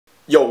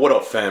Yo, what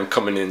up fam?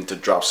 Coming in to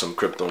drop some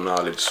crypto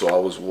knowledge. So I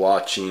was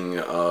watching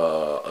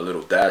a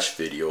little Dash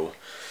video,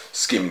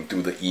 skimming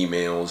through the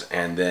emails,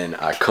 and then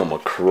I come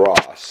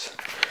across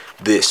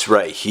this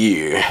right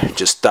here.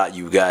 Just thought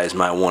you guys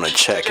might want to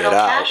check it out.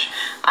 Cash.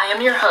 I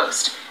am your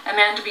host,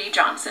 Amanda B.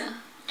 Johnson.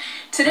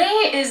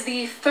 Today is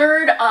the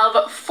third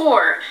of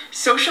 4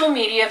 social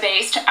media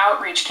based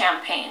outreach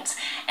campaigns,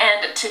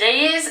 and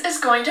today's is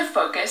going to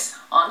focus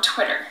on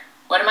Twitter.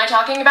 What am I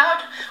talking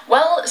about?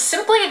 Well,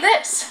 simply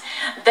this.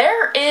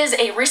 There is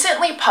a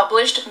recently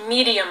published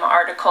Medium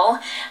article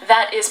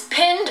that is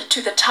pinned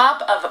to the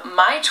top of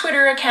my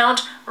Twitter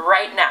account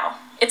right now.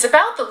 It's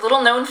about the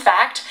little known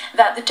fact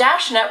that the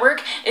Dash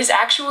network is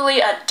actually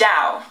a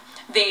DAO,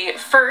 the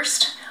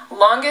first,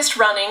 longest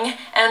running,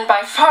 and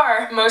by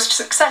far most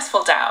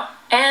successful DAO.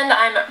 And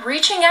I'm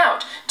reaching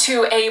out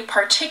to a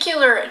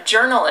particular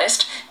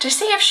journalist to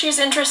see if she's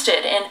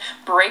interested in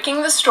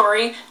breaking the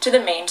story to the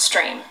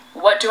mainstream.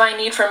 What do I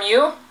need from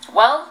you?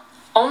 Well,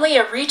 only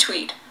a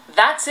retweet.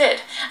 That's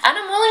it. And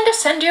I'm willing to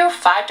send you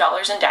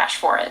 $5 in Dash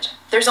for it.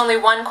 There's only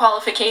one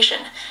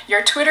qualification.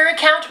 Your Twitter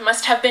account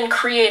must have been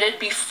created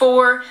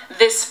before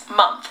this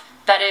month.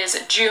 That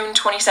is June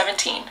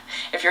 2017.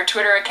 If your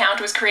Twitter account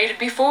was created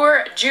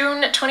before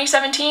June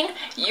 2017,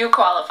 you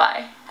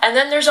qualify. And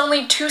then there's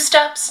only 2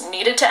 steps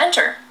needed to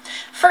enter.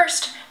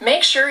 First,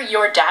 make sure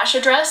your Dash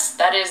address,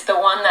 that is the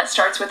one that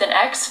starts with an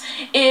X,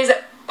 is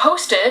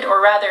posted,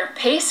 or rather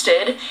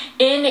pasted,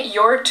 in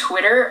your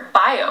Twitter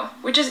bio,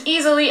 which is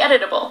easily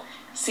editable.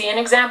 See an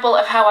example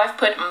of how I've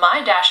put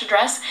my Dash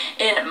address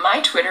in my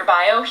Twitter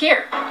bio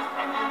here.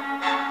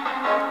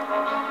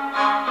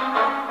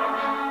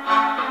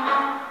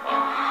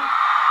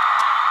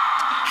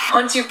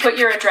 Once you've put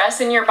your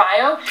address in your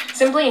bio,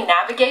 simply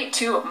navigate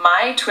to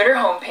my Twitter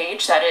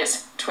homepage, that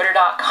is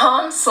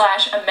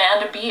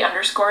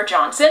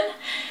twitter.com/AmandaB_Johnson,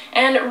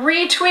 and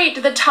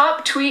retweet the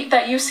top tweet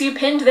that you see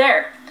pinned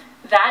there.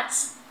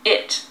 That's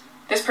it.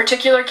 This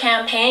particular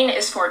campaign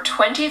is for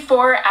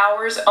 24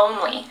 hours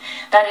only.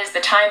 That is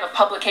the time of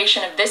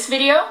publication of this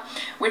video,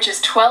 which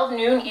is 12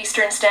 noon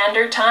Eastern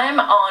Standard Time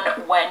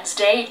on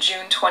Wednesday,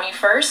 June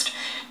 21st,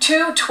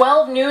 to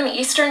 12 noon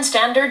Eastern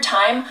Standard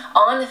Time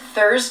on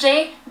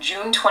Thursday,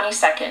 June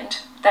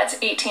 22nd. That's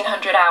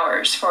 1800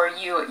 hours for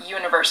you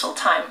Universal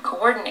Time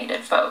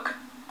Coordinated folk.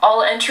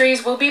 All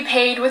entries will be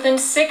paid within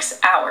 6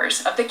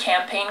 hours of the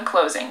campaign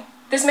closing.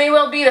 This may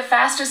well be the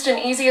fastest and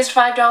easiest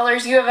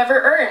 $5 you have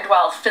ever earned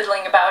while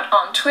fiddling about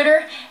on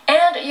Twitter,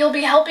 and you'll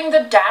be helping the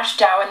Dash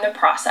DAO in the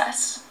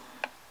process.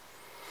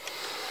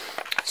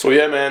 So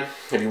yeah man,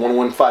 if you want to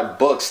win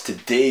 $5,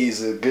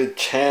 today's a good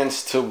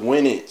chance to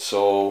win it.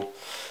 So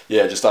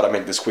yeah, just thought I'd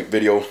make this quick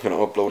video. Gonna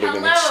upload it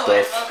and stuff. Hello,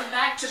 and welcome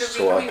back to the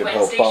so I weekly can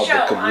Wednesday help out show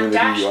the community.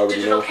 on Dash You already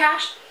Digital know.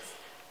 Cash.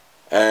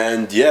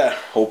 And yeah,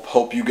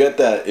 hope you get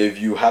that. If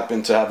you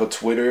happen to have a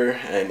Twitter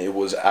and it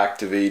was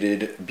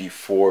activated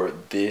before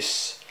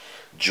this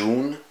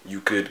June,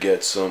 you could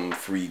get some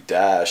free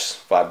Dash,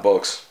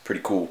 $5,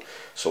 pretty cool.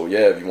 So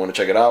yeah, if you want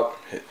to check it out,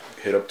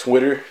 hit up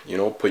Twitter, you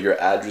know, put your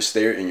address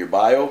there in your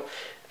bio,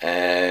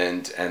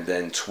 and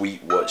then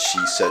tweet what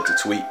she said to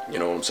tweet, you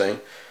know what I'm saying?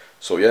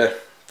 So yeah,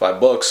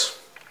 $5,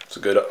 it's a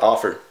good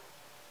offer.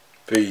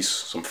 Peace,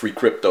 some free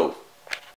crypto.